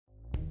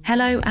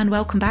Hello and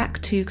welcome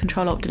back to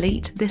Control Alt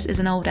Delete. This is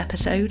an old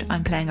episode.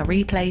 I'm playing a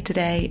replay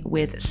today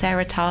with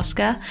Sarah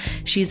Tasker.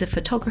 She's a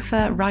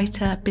photographer,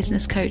 writer,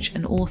 business coach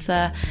and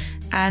author,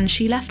 and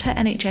she left her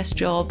NHS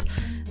job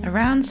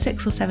around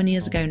 6 or 7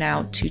 years ago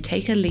now to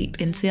take a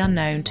leap into the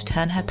unknown to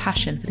turn her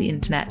passion for the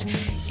internet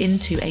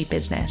into a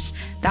business.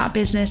 That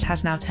business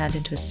has now turned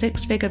into a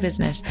 6-figure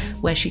business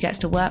where she gets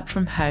to work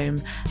from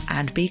home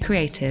and be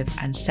creative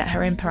and set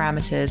her own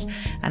parameters.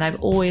 And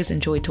I've always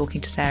enjoyed talking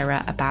to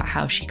Sarah about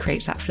how she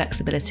creates that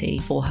flexibility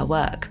for her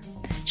work.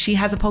 She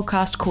has a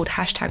podcast called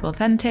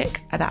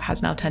 #Authentic that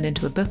has now turned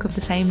into a book of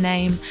the same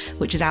name,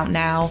 which is out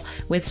now,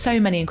 with so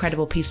many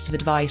incredible pieces of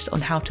advice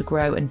on how to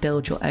grow and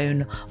build your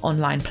own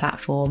online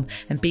platform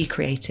and be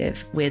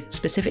creative, with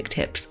specific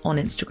tips on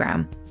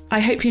Instagram. I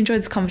hope you enjoyed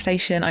this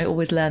conversation. I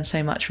always learn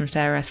so much from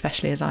Sarah,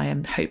 especially as I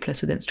am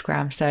hopeless with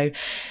Instagram. So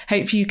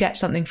hope you get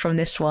something from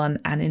this one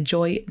and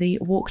enjoy the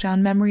walk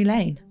down memory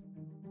lane.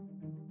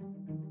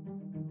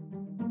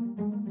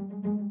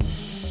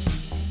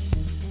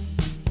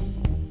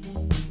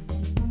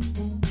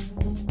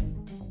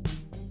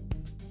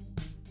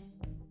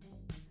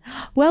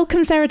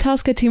 Welcome, Sarah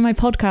Tasker, to my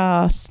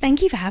podcast.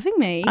 Thank you for having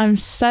me. I'm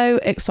so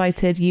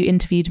excited. You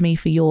interviewed me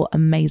for your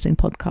amazing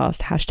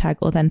podcast,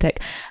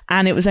 #Authentic,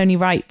 and it was only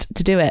right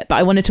to do it. But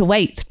I wanted to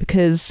wait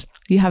because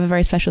you have a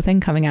very special thing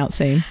coming out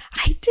soon.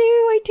 I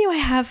do. I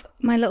have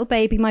my little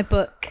baby, my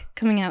book,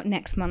 coming out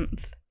next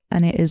month.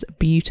 And it is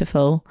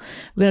beautiful.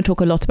 We're going to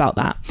talk a lot about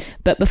that.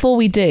 But before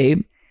we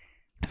do,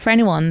 for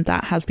anyone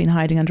that has been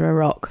hiding under a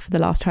rock for the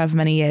last however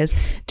many years,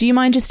 do you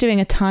mind just doing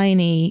a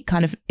tiny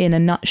kind of in a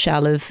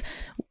nutshell of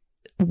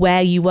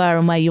where you were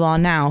and where you are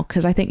now?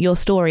 Because I think your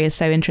story is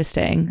so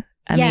interesting.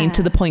 I mean,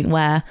 to the point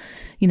where,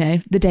 you know,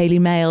 the Daily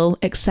Mail,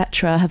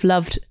 etc., have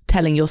loved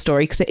telling your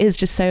story because it is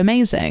just so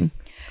amazing.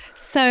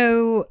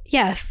 So,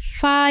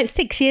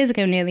 6 years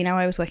ago nearly now,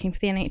 I was working for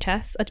the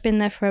NHS. I'd been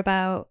there for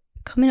about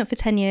coming up for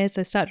 10 years.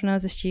 I started when I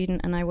was a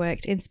student and I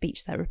worked in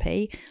speech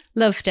therapy.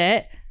 Loved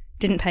it.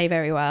 Didn't pay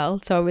very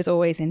well. So I was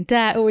always in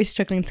debt, always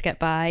struggling to get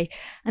by.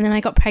 And then I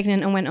got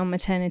pregnant and went on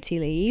maternity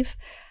leave.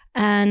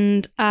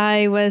 And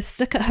I was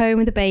stuck at home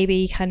with a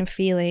baby, kind of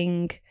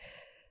feeling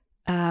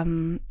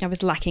I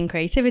was lacking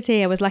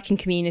creativity. I was lacking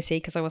community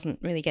because I wasn't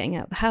really getting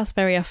out of the house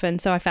very often.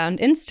 So I found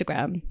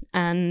Instagram.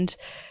 And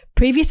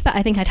previous to that,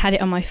 I think I'd had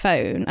it on my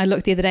phone. I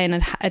looked the other day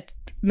and I'd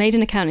made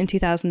an account in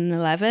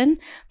 2011.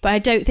 But I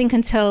don't think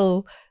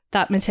until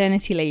that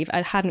maternity leave,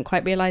 I hadn't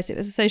quite realised it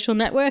was a social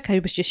network. I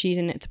was just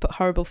using it to put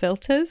horrible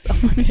filters on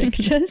my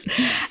pictures.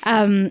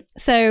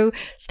 So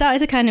started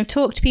to kind of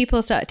talk to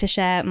people, started to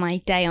share my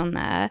day on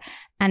there.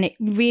 And it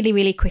really,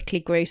 really quickly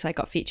grew. So I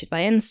got featured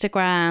by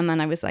Instagram and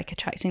I was like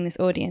attracting this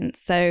audience.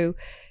 So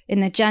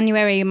in the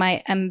January,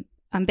 my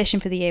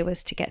ambition for the year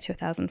was to get to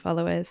 1,000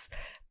 followers.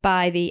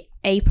 By the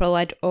April,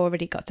 I'd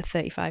already got to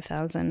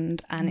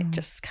 35,000 and it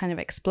just kind of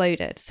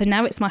exploded. So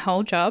now it's my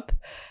whole job.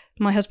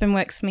 My husband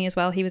works for me as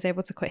well. He was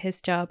able to quit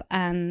his job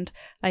and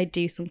I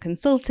do some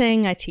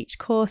consulting. I teach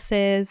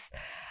courses.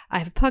 I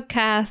have a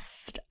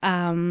podcast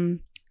and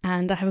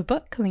I have a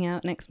book coming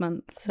out next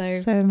month.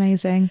 So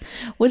amazing.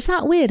 Was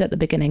that weird at the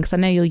beginning? Because I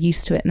know you're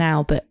used to it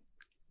now, but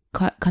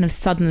kind of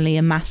suddenly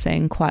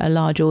amassing quite a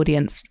large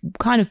audience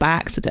kind of by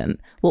accident.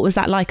 What was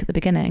that like at the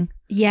beginning?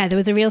 Yeah, there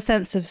was a real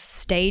sense of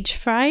stage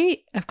fright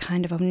of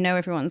kind of, oh no,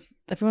 everyone's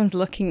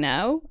looking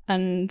now.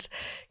 And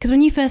because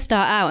when you first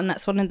start out, and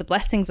that's one of the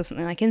blessings of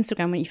something like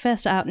Instagram, when you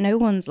first start out, no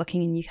one's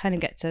looking and you kind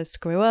of get to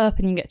screw up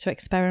and you get to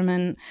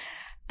experiment.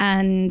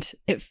 And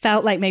it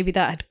felt like maybe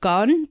that had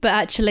gone. But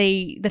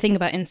actually, the thing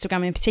about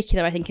Instagram in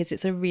particular, I think, is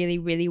it's a really,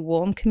 really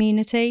warm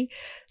community.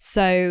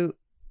 So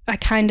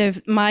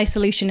my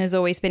solution has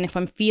always been, if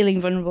I'm feeling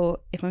vulnerable,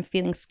 if I'm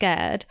feeling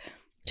scared,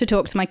 to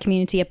talk to my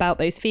community about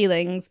those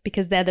feelings,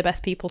 because they're the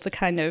best people to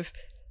kind of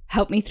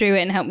help me through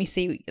it and help me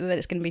see that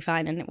it's going to be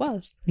fine. And it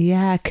was.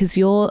 Yeah, because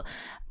your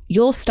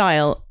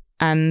style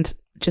and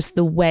just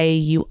the way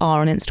you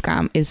are on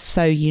Instagram is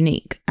so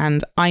unique.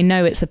 And I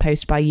know it's a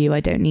post by you. I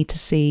don't need to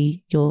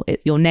see your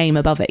name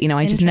above it. You know,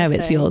 I just know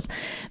it's yours.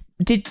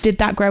 Did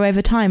that grow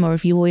over time, or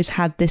have you always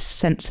had this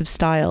sense of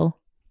style?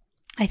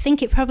 I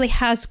think it probably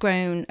has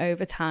grown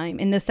over time,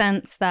 in the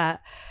sense that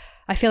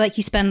I feel like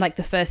you spend like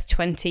the first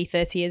 20,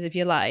 30 years of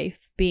your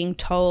life being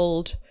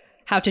told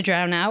how to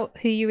drown out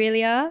who you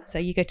really are. So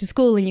you go to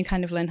school and you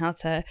kind of learn how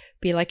to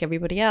be like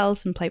everybody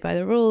else and play by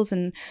the rules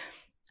and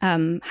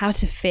how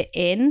to fit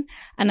in.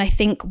 And I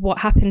think what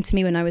happened to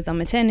me when I was on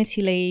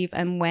maternity leave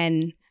and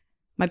when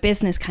my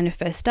business kind of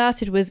first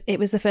started was it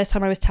was the first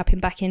time I was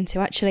tapping back into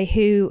actually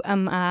who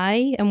am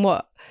I and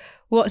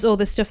what's all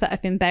the stuff that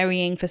I've been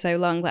burying for so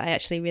long that I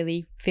actually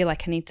really feel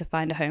like I need to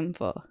find a home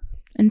for.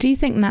 And do you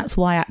think that's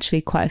why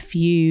actually quite a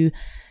few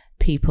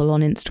people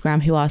on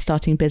Instagram who are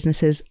starting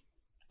businesses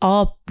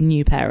are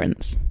new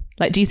parents?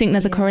 Like, do you think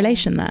there's a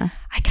correlation there?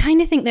 I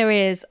kind of think there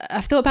is.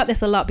 I've thought about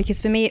this a lot because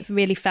for me, it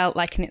really felt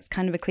like, and it's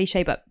kind of a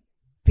cliche, but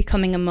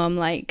becoming a mum,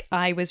 like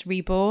I was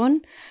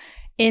reborn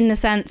in the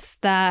sense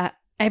that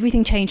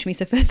everything changed me.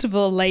 So first of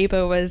all,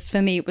 labour was,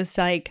 for me, it was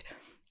like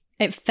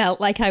It felt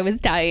like I was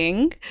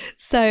dying.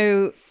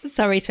 So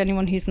sorry to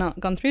anyone who's not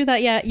gone through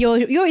that yet.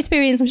 Your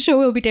experience, I'm sure,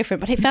 will be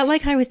different, but it felt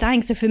like I was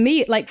dying. So for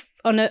me, like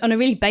on a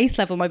really base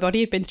level, my body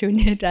had been through a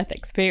near-death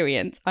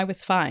experience. I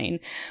was fine.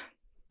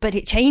 But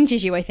it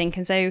changes you, I think.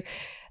 And so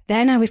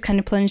then I was kind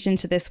of plunged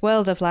into this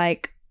world of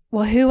like,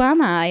 well, who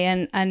am I?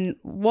 And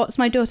what's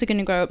my daughter going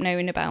to grow up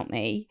knowing about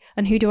me?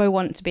 And who do I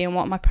want to be? And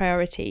what are my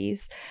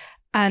priorities?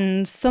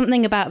 And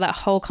something about that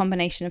whole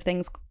combination of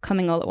things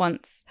coming all at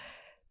once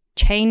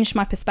changed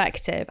my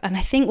perspective. And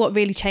I think what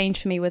really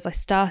changed for me was I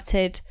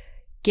started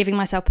giving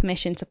myself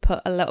permission to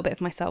put a little bit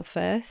of myself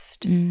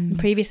first. And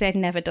previously, I'd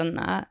never done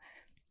that.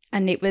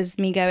 And it was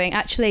me going,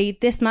 actually,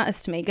 this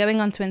matters to me. Going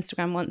onto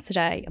Instagram once a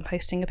day and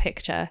posting a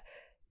picture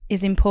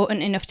is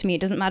important enough to me.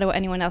 It doesn't matter what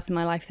anyone else in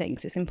my life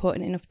thinks. It's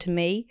important enough to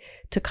me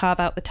to carve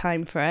out the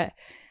time for it.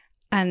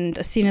 And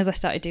as soon as I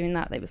started doing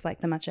that, it was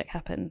like the magic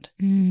happened.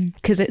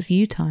 Because it's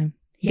you time.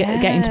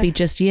 Getting to be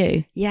just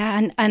you.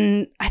 Yeah.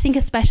 And I think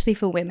especially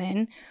for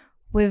women,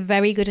 we're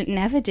very good at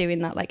never doing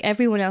that. Like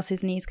everyone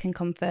else's needs can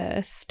come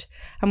first.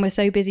 And we're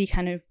so busy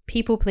kind of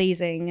people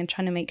pleasing and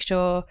trying to make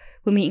sure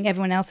we're meeting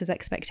everyone else's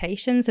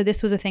expectations. So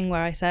this was a thing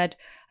where I said,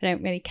 I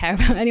don't really care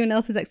about anyone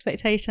else's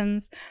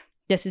expectations.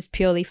 This is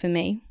purely for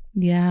me.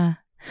 Yeah.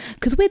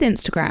 Because with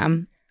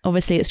Instagram,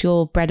 obviously it's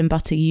your bread and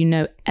butter. You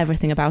know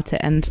everything about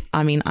it. And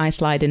I mean, I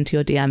slide into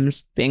your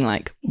DMs being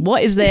like,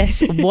 what is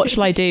this? What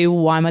shall I do?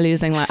 Why am I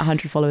losing like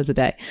 100 followers a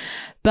day?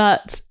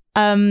 But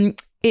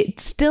it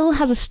still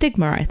has a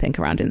stigma, I think,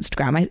 around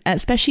Instagram,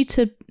 especially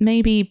to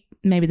maybe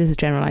this is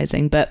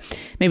generalizing, but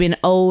maybe an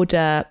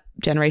older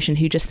generation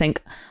who just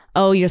think,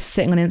 oh, you're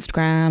sitting on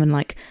Instagram and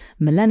like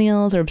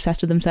millennials are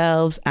obsessed with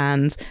themselves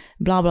and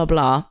blah, blah,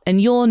 blah.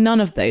 And you're none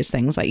of those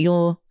things. Like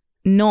you're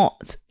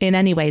not in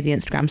any way the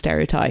Instagram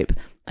stereotype.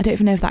 I don't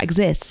even know if that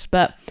exists,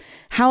 but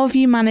how have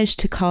you managed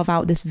to carve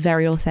out this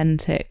very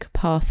authentic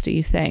path, do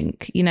you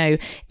think? You know,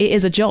 it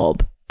is a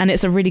job and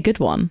it's a really good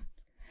one.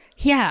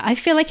 Yeah, I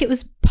feel like it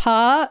was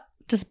part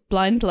just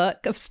blind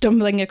luck of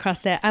stumbling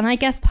across it. And I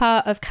guess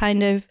part of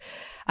kind of,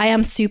 I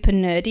am super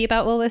nerdy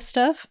about all this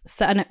stuff.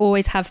 So, and I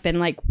always have been,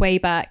 like way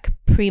back,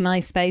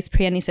 pre-MySpace,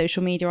 pre any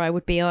social media, I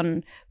would be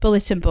on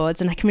bulletin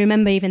boards. And I can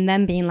remember even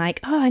then being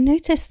like, oh, I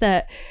noticed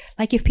that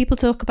like if people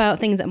talk about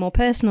things that are more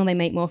personal, they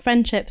make more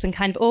friendships, and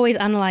kind of always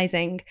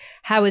analysing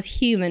how as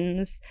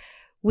humans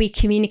we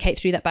communicate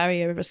through that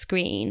barrier of a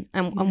screen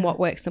and what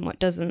works and what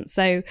doesn't.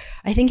 So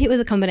I think it was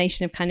a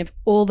combination of kind of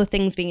all the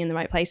things being in the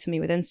right place for me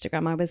with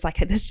Instagram. I was like,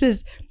 this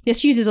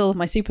uses all of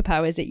my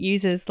superpowers. It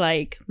uses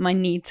like my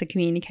need to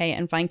communicate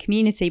and find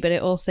community, but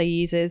it also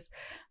uses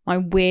my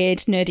weird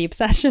nerdy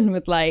obsession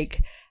with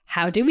like,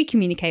 how do we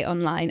communicate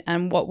online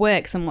and what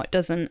works and what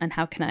doesn't, and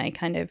how can I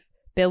kind of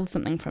build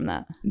something from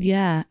that.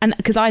 Yeah. And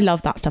because I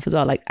love that stuff as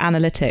well, like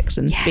analytics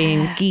and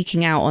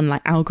geeking out on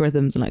like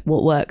algorithms and like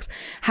what works.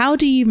 How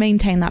do you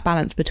maintain that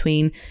balance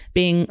between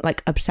being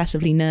like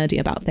obsessively nerdy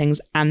about things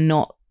and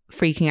not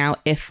freaking out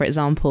if, for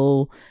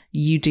example,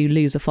 you do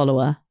lose a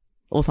follower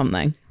or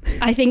something?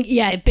 I think,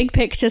 big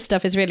picture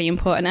stuff is really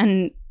important.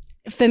 And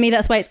for me,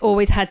 that's why it's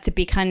always had to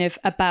be kind of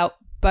about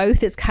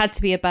both. It's had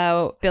to be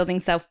about building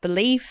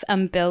self-belief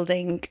and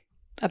building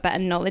a better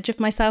knowledge of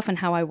myself and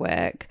how I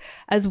work,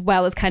 as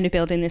well as kind of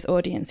building this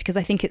audience, because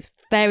I think it's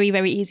very,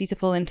 very easy to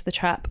fall into the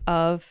trap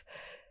of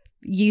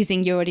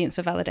using your audience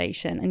for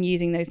validation and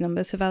using those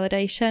numbers for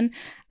validation.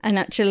 And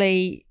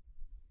actually,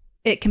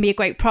 it can be a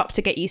great prop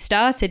to get you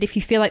started. If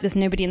you feel like there's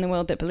nobody in the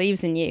world that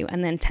believes in you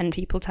and then 10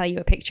 people tell you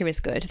a picture is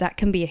good, that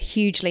can be a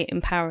hugely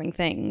empowering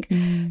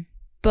thing.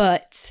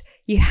 But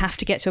you have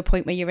to get to a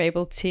point where you're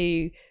able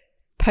to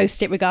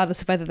post it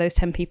regardless of whether those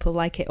 10 people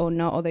like it or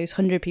not, or those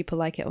 100 people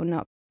like it or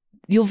not.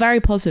 You're very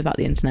positive about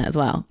the internet as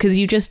well, because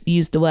you just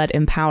used the word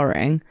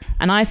empowering.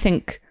 And I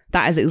think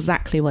that is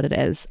exactly what it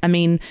is. I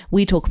mean,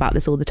 we talk about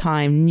this all the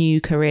time, new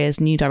careers,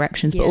 new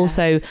directions, but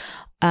also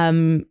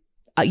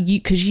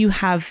because you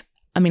have,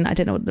 I mean, I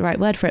don't know what the right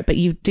word for it, but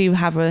you do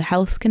have a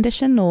health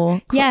condition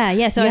or... So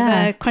I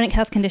have a chronic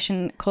health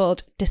condition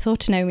called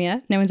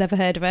dysautonomia. No one's ever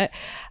heard of it.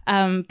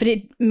 But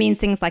it means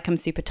things like I'm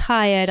super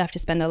tired. I have to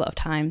spend a lot of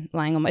time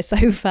lying on my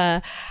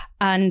sofa.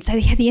 And so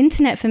the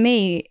internet for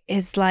me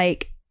is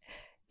like,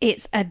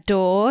 it's a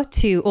door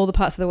to all the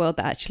parts of the world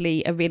that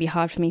actually are really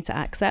hard for me to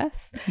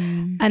access.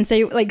 And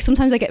so like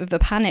sometimes I get with a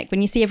panic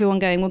when you see everyone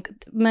going, well,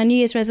 my New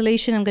Year's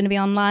resolution, I'm going to be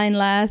online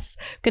less,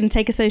 I'm going to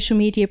take a social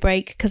media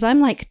break, because I'm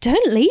like,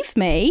 don't leave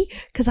me,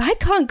 because I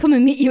can't come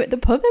and meet you at the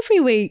pub every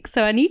week.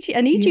 So I need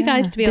you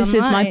guys to be online.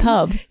 This is my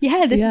pub.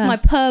 This is my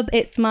pub.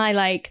 It's my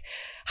like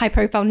high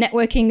profile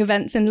networking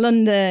events in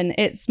London.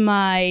 It's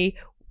my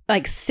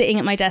like sitting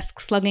at my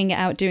desk, slugging it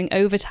out, doing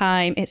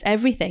overtime. It's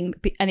everything.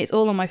 And it's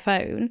all on my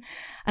phone.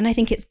 And I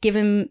think it's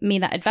given me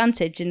that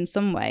advantage in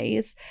some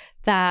ways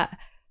that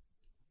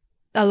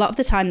a lot of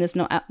the time there's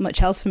not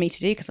much else for me to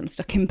do because I'm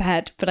stuck in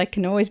bed, but I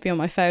can always be on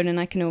my phone and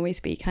I can always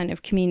be kind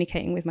of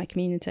communicating with my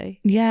community.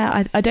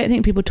 Yeah, I don't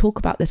think people talk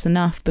about this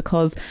enough,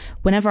 because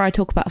whenever I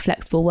talk about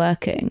flexible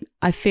working,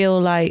 I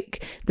feel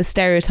like the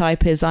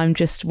stereotype is I'm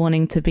just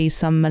wanting to be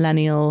some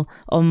millennial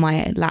on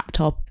my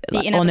laptop,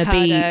 like on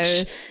avocados.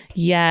 a beach.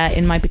 Yeah,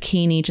 in my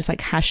bikini, just like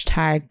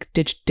hashtag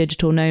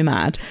digital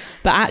nomad.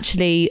 But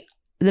actually,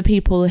 the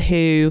people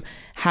who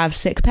have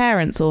sick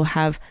parents or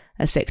have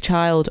a sick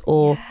child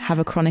or have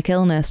a chronic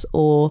illness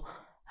or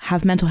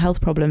have mental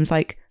health problems,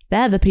 like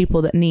they're the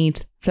people that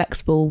need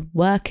flexible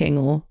working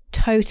or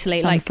totally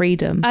some like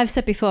freedom. I've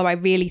said before, I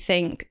really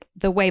think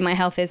the way my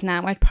health is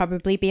now, I'd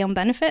probably be on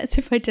benefits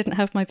if I didn't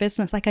have my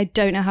business. Like I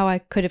don't know how I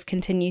could have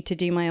continued to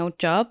do my old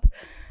job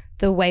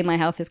the way my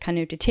health has kind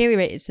of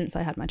deteriorated since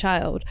I had my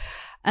child.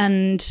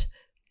 And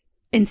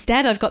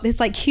instead, I've got this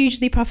like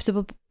hugely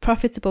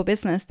profitable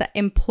business that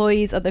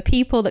employs other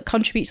people, that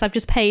contributes. I've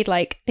just paid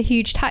like a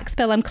huge tax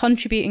bill. I'm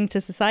contributing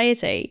to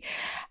society.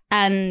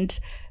 And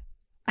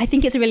I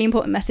think it's a really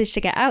important message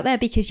to get out there,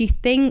 because you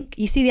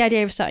see the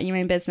idea of starting your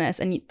own business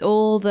and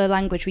all the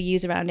language we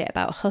use around it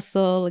about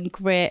hustle and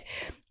grit,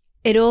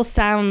 it all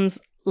sounds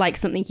like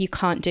something you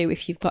can't do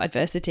if you've got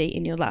adversity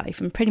in your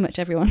life, and pretty much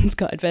everyone's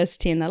got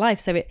adversity in their life.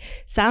 So it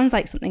sounds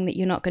like something that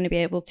you're not going to be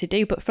able to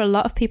do. But for a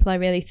lot of people, I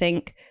really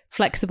think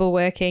flexible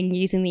working,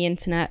 using the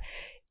internet,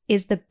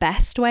 is the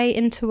best way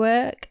into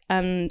work.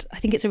 And I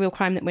think it's a real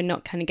crime that we're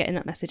not kind of getting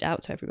that message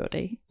out to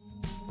everybody.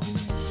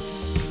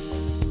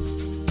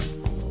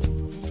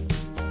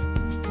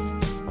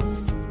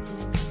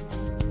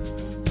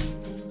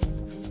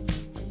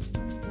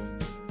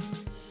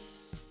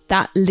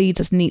 That leads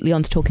us neatly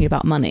on to talking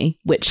about money,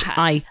 which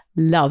I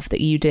love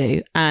that you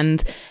do.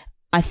 And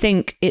I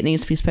think it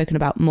needs to be spoken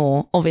about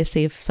more,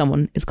 obviously, if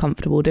someone is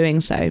comfortable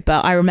doing so.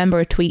 But I remember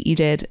a tweet you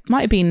did,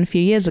 might have been a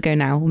few years ago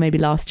now, or maybe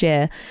last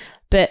year,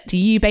 but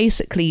you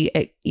basically,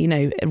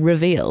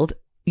 revealed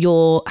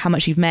how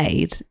much you've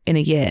made in a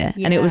year.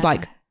 Yeah. And it was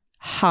like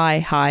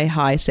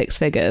high 6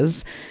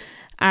 figures.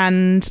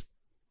 And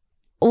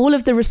all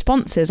of the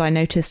responses I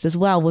noticed as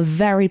well were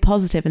very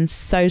positive and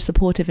so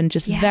supportive and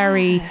just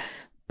very...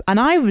 And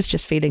I was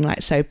just feeling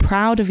like so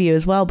proud of you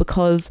as well,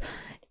 because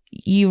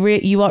you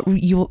really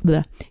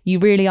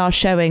are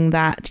showing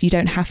that you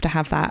don't have to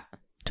have that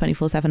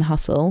 24/7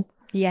 hustle.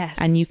 Yes.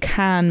 And you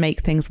can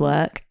make things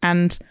work.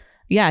 And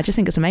yeah, I just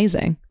think it's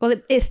amazing. Well,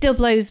 it still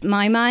blows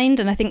my mind.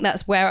 And I think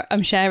that's where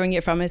I'm sharing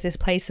it from, is this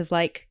place of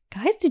like,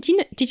 guys, did you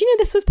know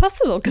this was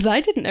possible? Because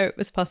I didn't know it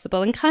was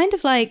possible. And kind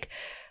of like,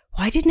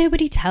 why did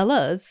nobody tell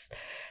us?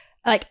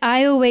 Like,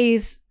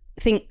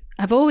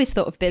 I've always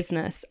thought of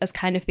business as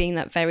kind of being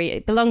that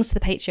it belongs to the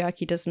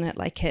patriarchy, doesn't it?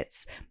 Like,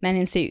 it's men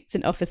in suits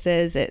in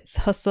offices, it's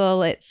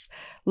hustle, it's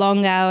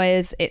long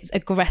hours, it's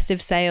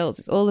aggressive sales,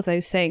 it's all of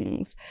those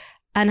things.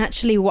 And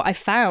actually what I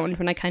found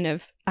when I kind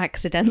of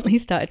accidentally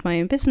started my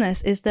own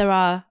business is there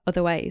are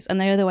other ways, and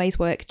the other ways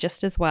work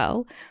just as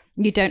well.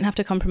 You don't have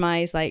to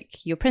compromise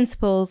like your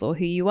principles or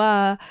who you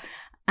are.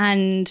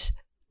 And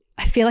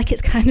I feel like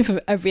it's kind of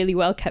a really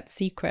well-kept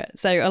secret.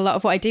 So a lot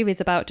of what I do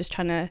is about just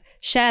trying to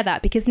share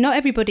that, because not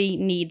everybody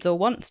needs or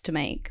wants to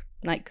make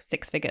like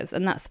 6 figures,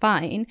 and that's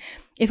fine.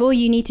 If all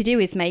you need to do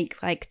is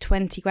make like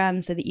 20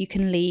 grand so that you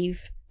can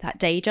leave that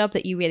day job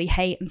that you really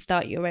hate and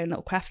start your own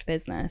little craft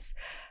business,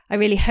 I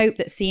really hope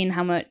that seeing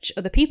how much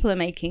other people are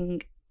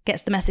making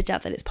gets the message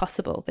out that it's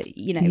possible, that,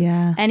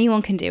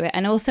 anyone can do it.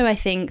 And also I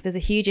think there's a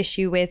huge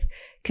issue with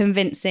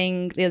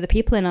convincing the other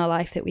people in our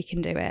life that we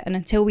can do it. And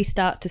until we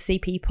start to see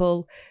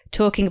people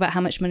talking about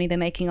how much money they're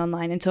making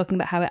online and talking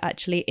about how it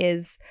actually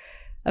is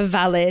a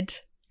valid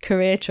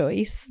career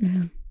choice,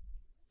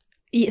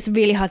 it's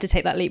really hard to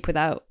take that leap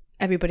without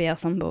everybody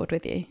else on board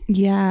with you.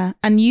 Yeah.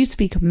 And you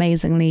speak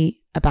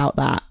amazingly about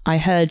that. I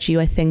heard you,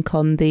 I think,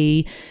 on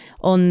the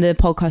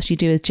podcast you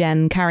do with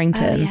Jen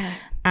Carrington.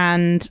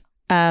 And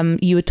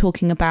you were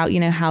talking about,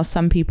 how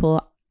some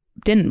people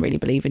didn't really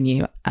believe in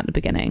you at the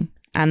beginning.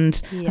 And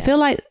I feel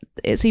like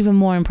it's even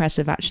more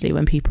impressive actually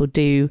when people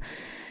do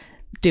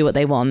what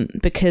they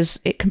want, because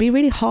it can be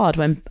really hard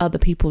when other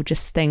people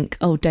just think,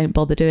 oh, don't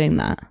bother doing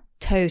that.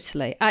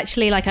 Totally.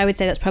 Actually, like, I would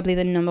say that's probably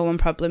the number one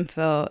problem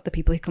for the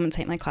people who come and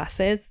take my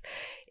classes,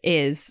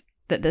 is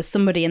that there's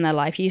somebody in their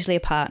life, usually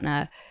a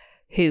partner,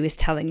 who is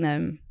telling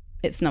them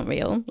it's not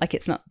real. Like,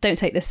 it's not, don't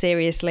take this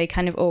seriously,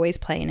 kind of always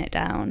playing it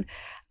down.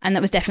 And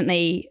that was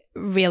definitely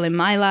real in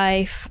my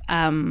life.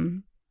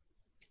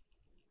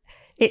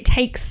 It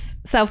takes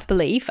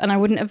self-belief, and I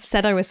wouldn't have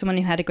said I was someone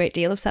who had a great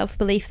deal of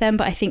self-belief then,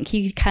 but I think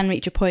you can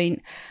reach a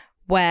point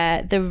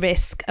where the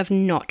risk of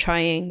not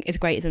trying is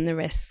greater than the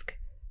risk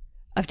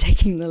of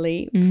taking the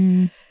leap.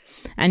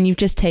 And you've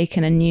just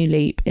taken a new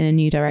leap in a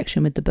new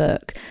direction with the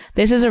book.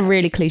 This is a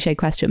really cliche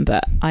question,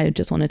 but I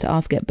just wanted to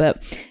ask it.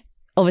 But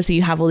obviously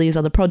you have all these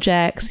other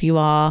projects, you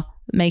are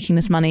making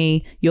this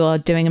money, you're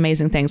doing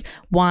amazing things.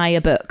 Why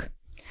a book?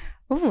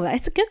 Oh,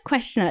 that's a good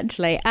question,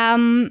 actually.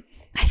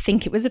 I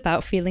think it was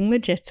about feeling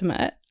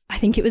legitimate. I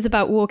think it was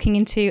about walking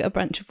into a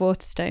bunch of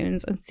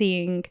Waterstones and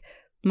seeing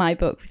my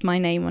book with my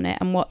name on it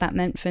and what that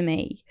meant for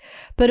me.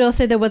 But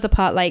also there was a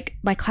part like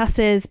my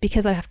classes,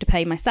 because I have to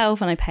pay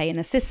myself and I pay an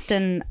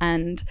assistant,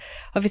 and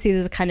obviously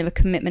there's a kind of a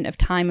commitment of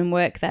time and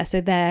work there.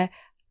 So they're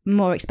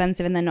more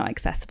expensive and they're not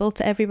accessible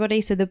to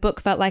everybody. So the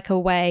book felt like a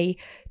way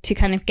to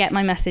kind of get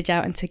my message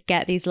out and to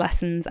get these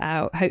lessons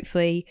out,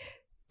 hopefully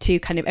to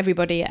kind of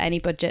everybody at any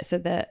budget, so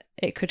that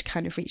it could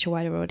kind of reach a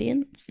wider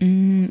audience.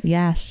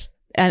 Yes.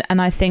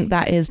 And I think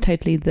that is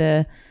totally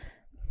the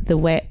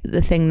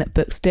thing that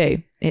books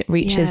do. It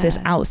reaches this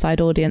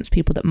outside audience,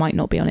 people that might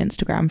not be on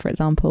Instagram, for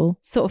example.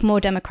 Sort of more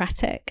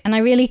democratic. And I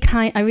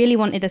really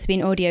wanted there to be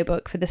an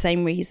audiobook for the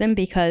same reason,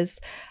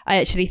 because I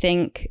actually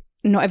think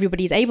not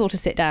everybody's able to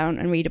sit down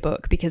and read a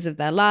book because of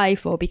their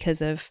life or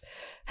because of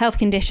health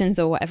conditions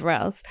or whatever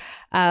else.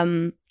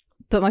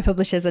 But my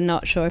publishers are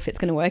not sure if it's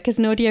going to work as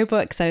an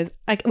audiobook,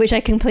 which I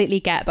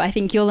completely get. But I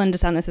think you'll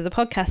understand this as a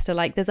podcaster.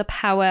 Like, there's a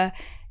power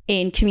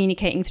in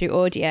communicating through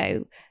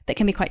audio that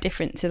can be quite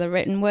different to the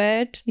written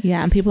word.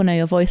 Yeah, and people know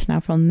your voice now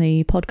from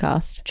the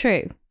podcast.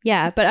 True.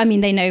 Yeah, but I mean,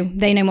 they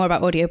know more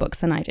about audiobooks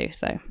than I do.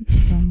 So,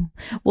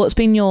 what's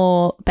been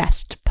your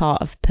best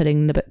part of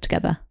putting the book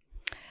together?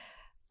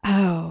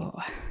 Oh,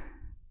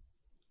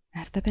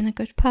 has there been a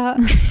good part?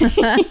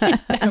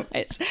 No,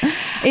 it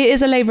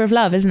is a labour of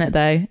love, isn't it,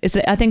 though?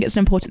 I think it's an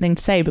important thing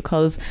to say,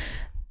 because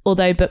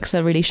although books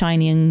are really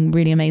shiny and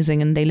really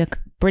amazing and they look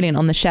brilliant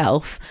on the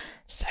shelf,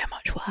 so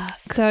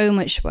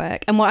much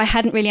work. And what I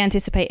hadn't really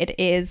anticipated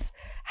is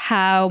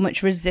how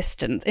much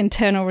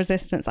internal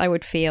resistance I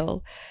would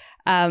feel.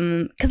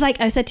 Because like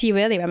I said to you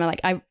earlier,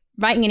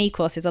 writing an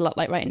e-course is a lot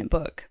like writing a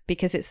book,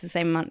 because it's the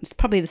same amount, it's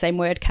probably the same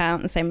word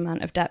count, the same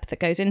amount of depth that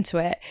goes into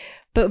it.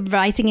 But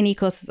writing an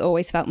e-course has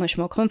always felt much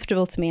more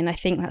comfortable to me. And I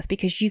think that's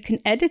because you can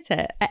edit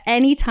it at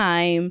any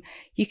time.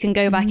 You can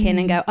go back in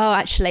and go, oh,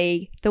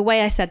 actually, the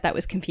way I said that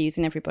was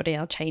confusing everybody.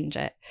 I'll change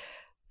it.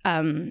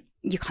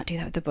 You can't do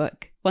that with the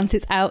book. Once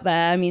it's out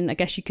there, I mean, I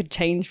guess you could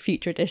change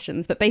future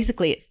editions, but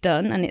basically it's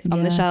done and it's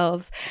on the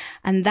shelves.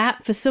 And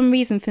that, for some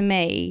reason, for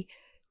me,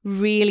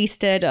 really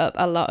stirred up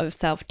a lot of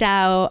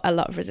self-doubt, a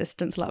lot of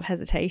resistance, a lot of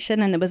hesitation.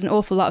 And there was an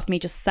awful lot of me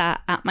just sat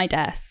at my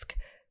desk,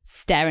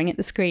 staring at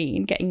the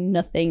screen, getting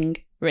nothing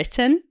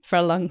written for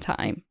a long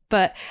time.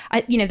 But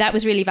that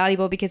was really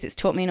valuable, because it's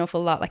taught me an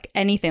awful lot. Like,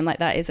 anything like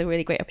that is a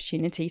really great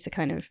opportunity to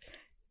kind of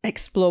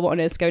explore what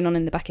on earth's going on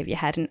in the back of your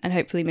head and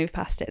hopefully move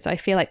past it. So I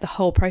feel like the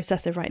whole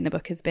process of writing the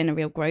book has been a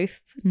real growth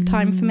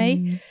time for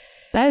me.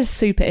 That is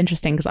super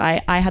interesting, because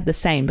I had the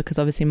same, because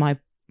obviously my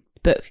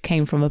book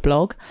came from a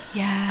blog.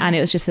 Yeah. And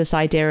it was just this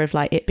idea of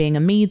like it being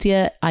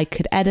immediate. I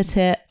could edit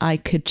it, I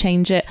could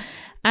change it.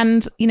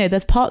 And,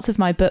 there's parts of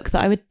my book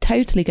that I would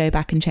totally go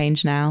back and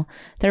change now.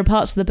 There are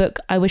parts of the book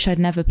I wish I'd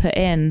never put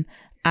in.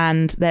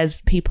 And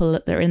there's people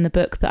that are in the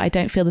book that I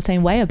don't feel the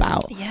same way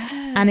about.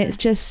 Yeah. And it's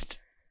just,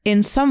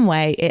 in some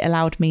way, it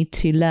allowed me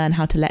to learn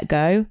how to let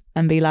go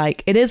and be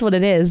like, it is what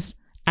it is.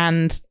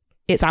 And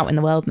it's out in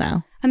the world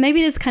now. And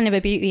maybe there's kind of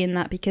a beauty in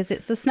that, because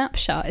it's a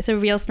snapshot. It's a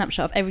real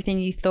snapshot of everything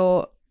you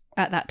thought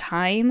at that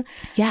time.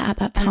 Yeah, at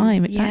that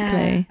time, exactly.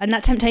 Yeah. And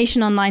that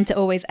temptation online to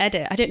always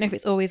edit, I don't know if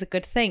it's always a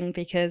good thing,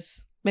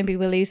 because maybe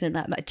we're losing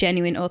that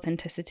genuine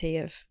authenticity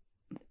of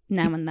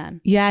now and then.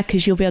 Yeah,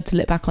 because you'll be able to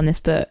look back on this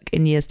book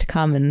in years to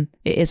come and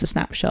it is a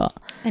snapshot.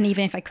 And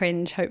even if I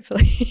cringe,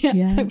 hopefully,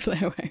 hopefully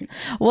I won't.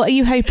 What are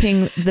you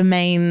hoping the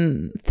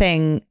main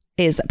thing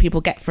is that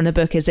people get from the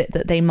book? Is it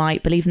that they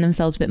might believe in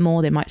themselves a bit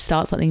more? They might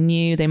start something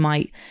new? They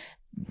might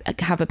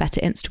have a better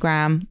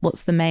Instagram?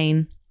 What's the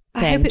main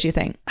thing, do you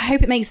think? I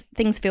hope it makes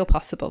things feel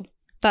possible.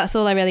 That's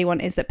all I really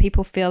want, is that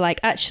people feel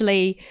like,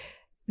 actually,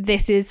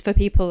 this is for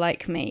people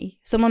like me.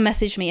 Someone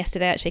messaged me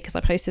yesterday, actually, because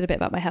I posted a bit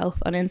about my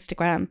health on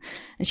Instagram,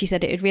 and she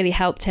said it had really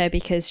helped her,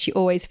 because she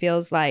always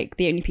feels like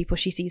the only people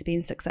she sees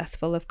being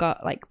successful have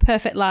got like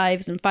perfect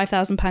lives and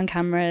 £5,000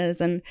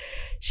 cameras. And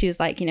she was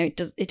like,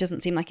 it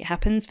doesn't seem like it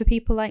happens for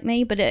people like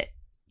me, but it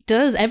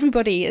does.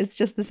 Everybody is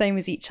just the same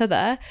as each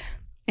other.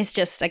 It's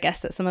just, I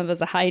guess, that some of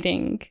us are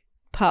hiding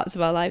parts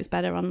of our lives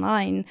better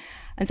online.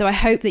 And so I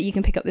hope that you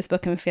can pick up this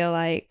book and feel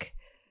like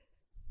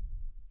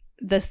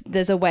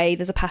there's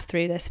a path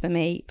through this for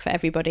me, for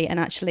everybody. And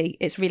actually,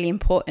 it's really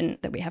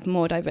important that we have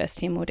more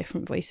diversity and more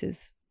different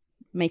voices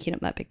making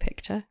up that big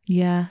picture.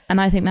 Yeah. And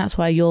I think that's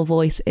why your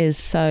voice is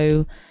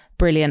so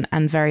brilliant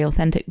and very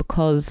authentic,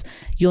 because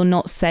you're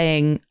not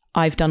saying,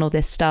 I've done all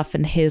this stuff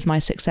and here's my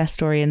success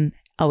story and,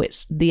 oh,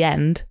 it's the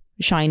end,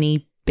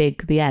 shiny,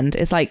 big, the end.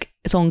 It's like,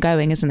 it's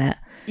ongoing, isn't it?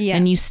 Yeah.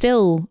 And you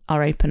still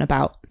are open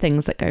about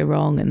things that go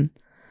wrong. And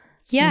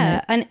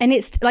yeah. And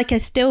it's like,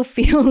 it still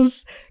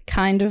feels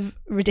kind of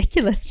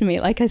ridiculous to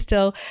me. Like I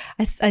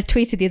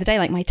tweeted the other day,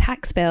 like my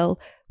tax bill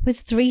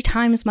was 3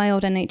 times my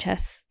old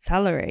NHS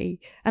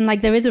salary. And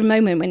like, there is a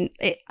moment when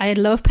I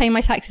love paying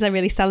my taxes. I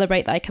really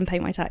celebrate that I can pay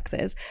my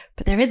taxes.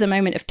 But there is a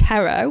moment of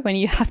terror when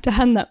you have to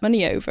hand that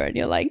money over and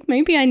you're like,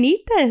 maybe I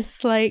need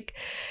this. Like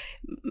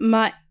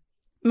my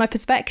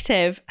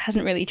perspective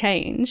hasn't really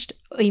changed,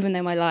 even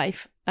though my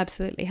life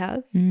absolutely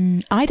has.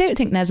 I don't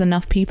think there's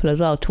enough people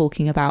as well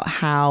talking about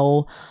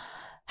how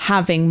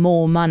having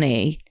more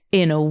money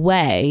in a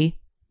way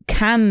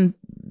can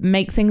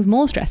make things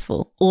more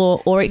stressful,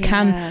 or it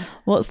can,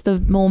 what's the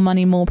more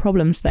money, more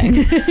problems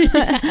thing?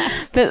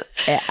 But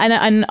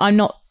and I'm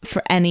not,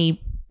 for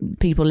any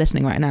people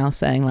listening right now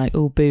saying like,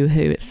 oh, boo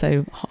hoo, it's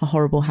so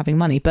horrible having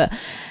money, but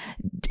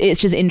it's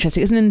just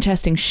interesting. It's an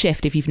interesting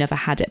shift if you've never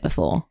had it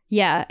before.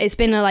 Yeah, it's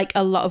been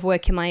a lot of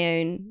work in my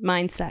own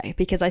mindset,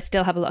 because I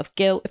still have a lot of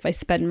guilt if I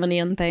spend money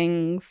on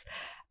things.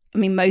 I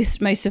mean,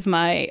 most of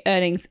my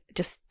earnings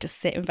just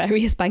sit in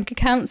various bank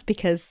accounts,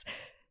 because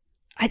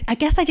I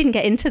guess I didn't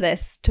get into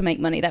this to make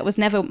money. That was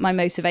never my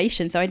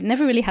motivation. So I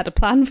never really had a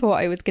plan for what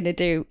I was going to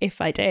do if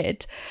I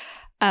did.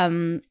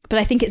 But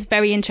I think it's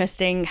very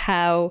interesting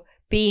how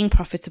being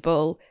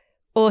profitable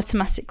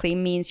automatically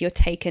means you're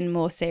taken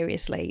more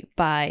seriously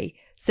by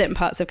certain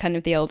parts of kind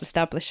of the old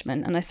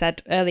establishment. And I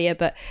said earlier,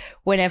 but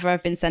whenever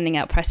I've been sending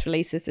out press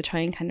releases to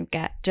try and kind of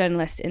get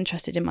journalists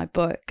interested in my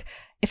book,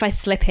 if I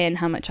slip in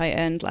how much I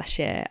earned last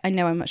year, I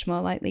know I'm much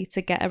more likely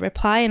to get a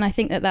reply. And I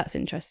think that that's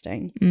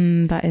interesting.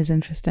 That is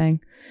interesting.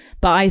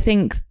 But I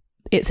think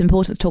it's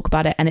important to talk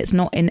about it, and it's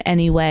not in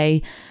any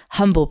way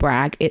humble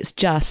brag. It's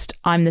just,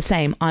 I'm the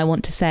same. I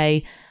want to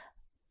say,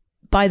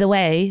 by the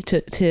way,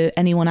 to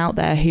anyone out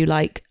there who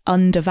like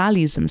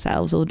undervalues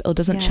themselves or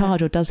doesn't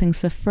charge or does things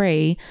for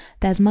free,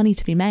 there's money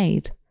to be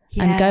made,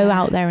 and go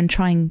out there and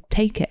try and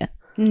take it.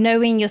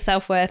 Knowing your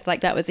self-worth,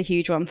 like that was a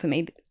huge one for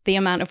me. The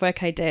amount of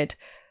work I did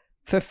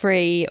for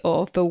free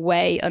or for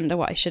way under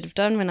what I should have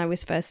done when I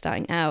was first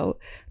starting out,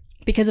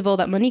 because of all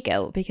that money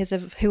guilt, because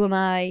of who am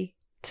I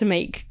to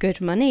make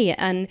good money.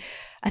 And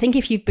I think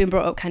if you've been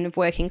brought up kind of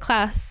working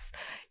class,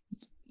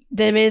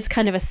 there is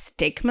kind of a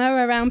stigma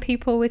around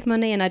people with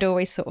money. And I'd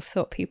always sort of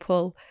thought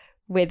people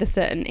with a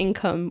certain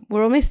income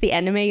were almost the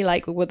enemy,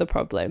 like were the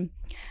problem.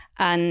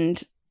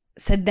 And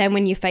so then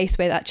when you're faced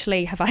with,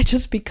 actually, have I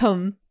just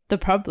become the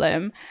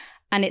problem?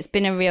 And it's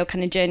been a real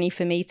kind of journey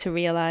for me to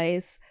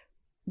realize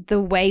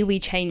the way we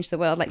change the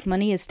world, like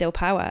money is still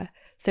power.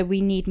 So we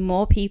need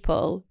more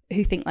people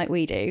who think like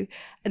we do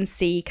and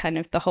see kind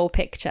of the whole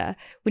picture.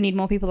 We need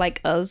more people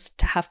like us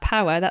to have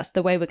power. That's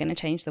the way we're going to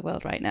change the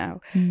world right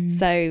now.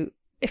 So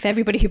if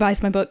everybody who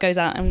buys my book goes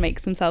out and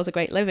makes themselves a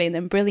great living,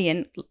 then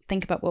brilliant.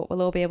 Think about what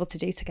we'll all be able to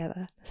do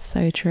together.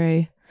 So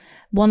true.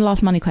 One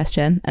last money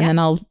question, and then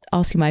I'll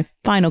ask you my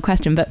final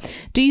question. But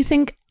do you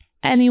think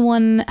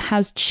anyone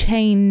has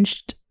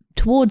changed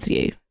towards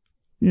you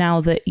now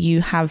that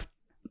you have,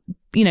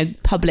 you know,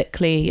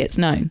 publicly it's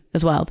known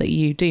as well that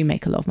you do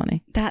make a lot of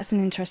money? That's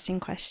an interesting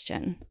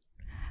question.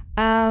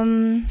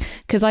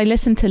 Because I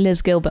listened to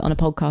Liz Gilbert on a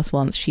podcast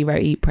once. She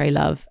wrote Eat, Pray,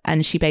 Love,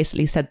 and she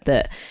basically said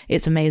that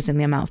it's amazing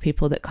the amount of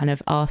people that kind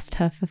of asked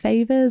her for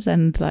favors,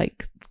 and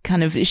like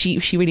kind of she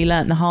really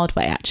learned the hard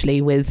way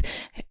actually with,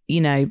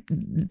 you know,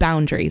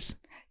 boundaries.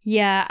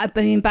 Yeah, I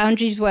mean,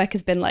 boundaries work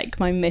has been like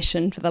my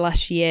mission for the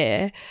last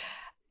year.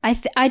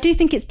 I do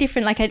think it's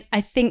different. Like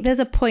I think there's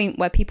a point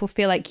where people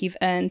feel like you've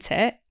earned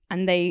it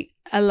and they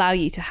allow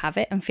you to have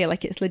it and feel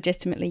like it's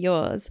legitimately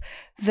yours,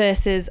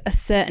 versus a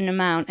certain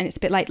amount. And it's a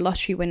bit like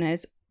lottery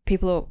winners.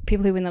 People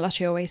who win the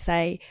lottery always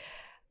say,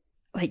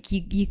 like,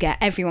 you get,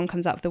 everyone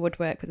comes out of the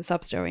woodwork with a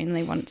sob story and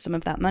they want some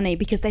of that money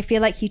because they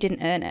feel like you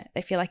didn't earn it.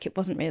 They feel like it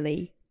wasn't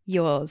really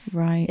yours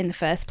in the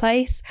first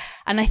place.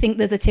 And I think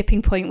there's a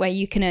tipping point where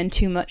you can earn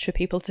too much for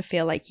people to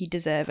feel like you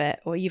deserve it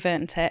or you've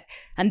earned it.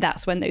 And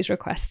that's when those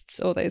requests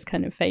or those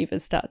kind of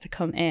favors start to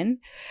come in.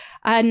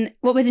 And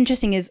what was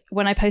interesting is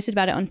when I posted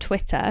about it on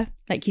Twitter,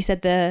 like you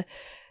said, the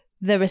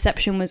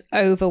reception was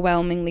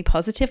overwhelmingly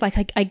positive.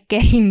 Like I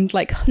gained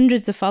like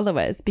hundreds of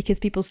followers because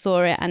people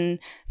saw it and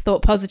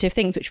thought positive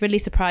things, which really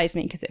surprised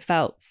me because it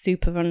felt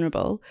super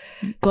vulnerable.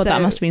 God,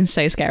 that must have been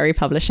so scary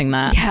publishing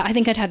that. Yeah, I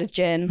think I'd had a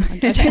gin. I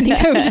don't think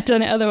I would have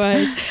done it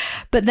otherwise.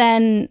 But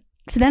then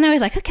I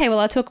was like, okay, well,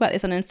 I'll talk about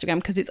this on Instagram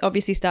because it's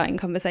obviously starting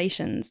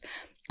conversations.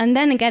 And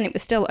then again, it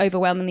was still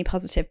overwhelmingly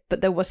positive,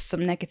 but there was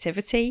some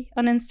negativity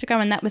on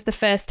Instagram. And that was the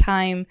first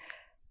time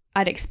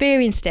I'd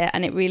experienced it,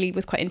 and it really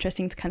was quite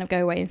interesting to kind of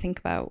go away and think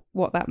about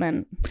what that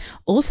meant.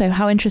 Also,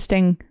 how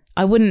interesting.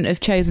 I wouldn't have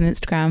chosen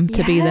Instagram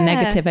to be the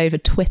negative over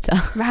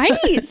Twitter.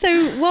 Right?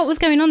 So what was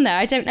going on there?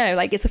 I don't know.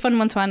 Like, it's a fun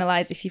one to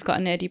analyse if you've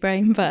got a nerdy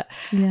brain, but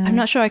I'm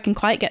not sure I can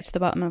quite get to the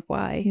bottom of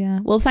why. Yeah.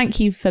 Well,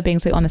 thank you for being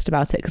so honest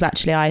about it, because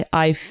actually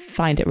I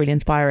find it really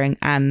inspiring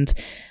and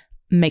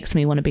makes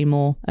me want to be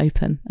more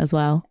open as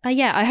well.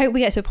 Yeah, I hope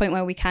we get to a point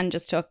where we can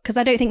just talk, because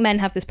I don't think men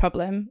have this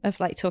problem of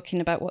like talking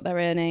about what they're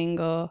earning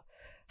or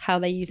how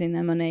they're using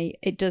their money.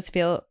 It does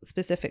feel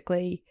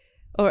specifically,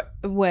 or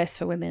worse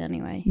for women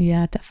anyway.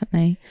 Yeah,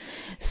 definitely.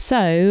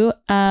 So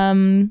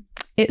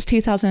it's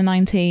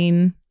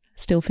 2019,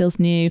 still feels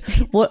new.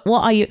 What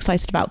are you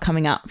excited about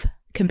coming up?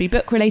 Can be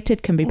book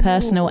related, can be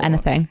personal,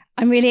 anything.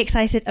 I'm really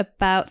excited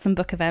about some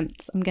book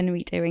events I'm going to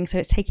be doing. So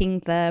it's taking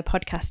the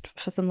podcast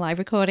for some live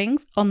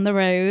recordings on the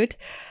road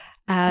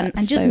and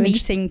just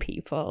meeting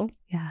people.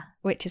 Yeah,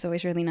 which is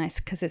always really nice,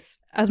 because it's,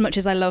 as much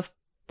as I love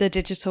the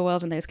digital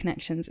world and those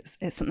connections,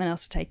 it's something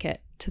else to take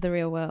it to the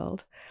real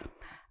world.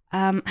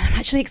 I'm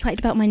actually excited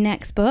about my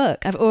next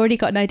book. I've already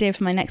got an idea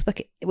for my next book.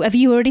 Have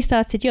you already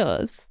started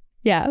yours?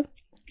 Yeah.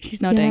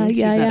 She's nodding.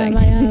 She's nodding.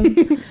 I am.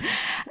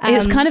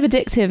 It's kind of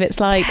addictive. It's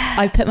like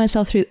I've put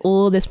myself through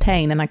all this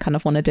pain and I kind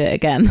of want to do it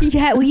again.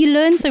 Yeah, well, you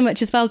learn so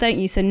much as well, don't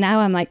you? So now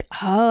I'm like,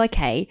 oh,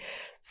 okay.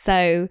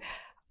 So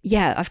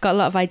yeah, I've got a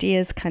lot of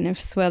ideas kind of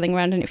swirling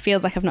around and it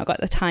feels like I've not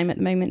got the time at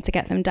the moment to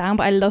get them down.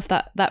 But I love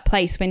that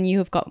place when you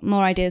have got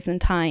more ideas than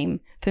time,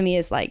 for me,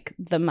 is like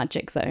the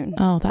magic zone.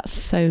 Oh, that's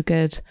so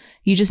good.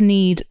 You just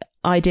need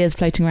ideas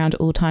floating around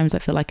at all times, I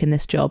feel like, in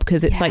this job,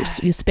 because it's like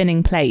you're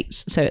spinning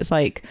plates. So it's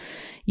like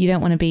you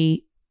don't want to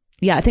be...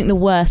 Yeah, I think the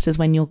worst is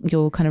when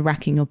you're kind of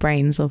racking your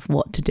brains of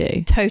what to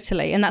do.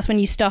 Totally. And that's when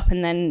you stop,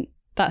 and then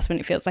that's when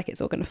it feels like it's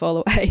all going to fall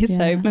away. Yeah.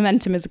 So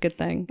momentum is a good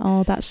thing.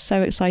 Oh, that's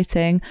so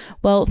exciting.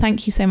 Well,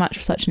 thank you so much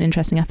for such an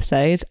interesting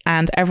episode.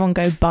 And everyone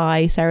go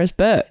buy Sarah's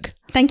book.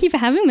 Thank you for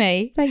having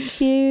me. Thank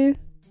you.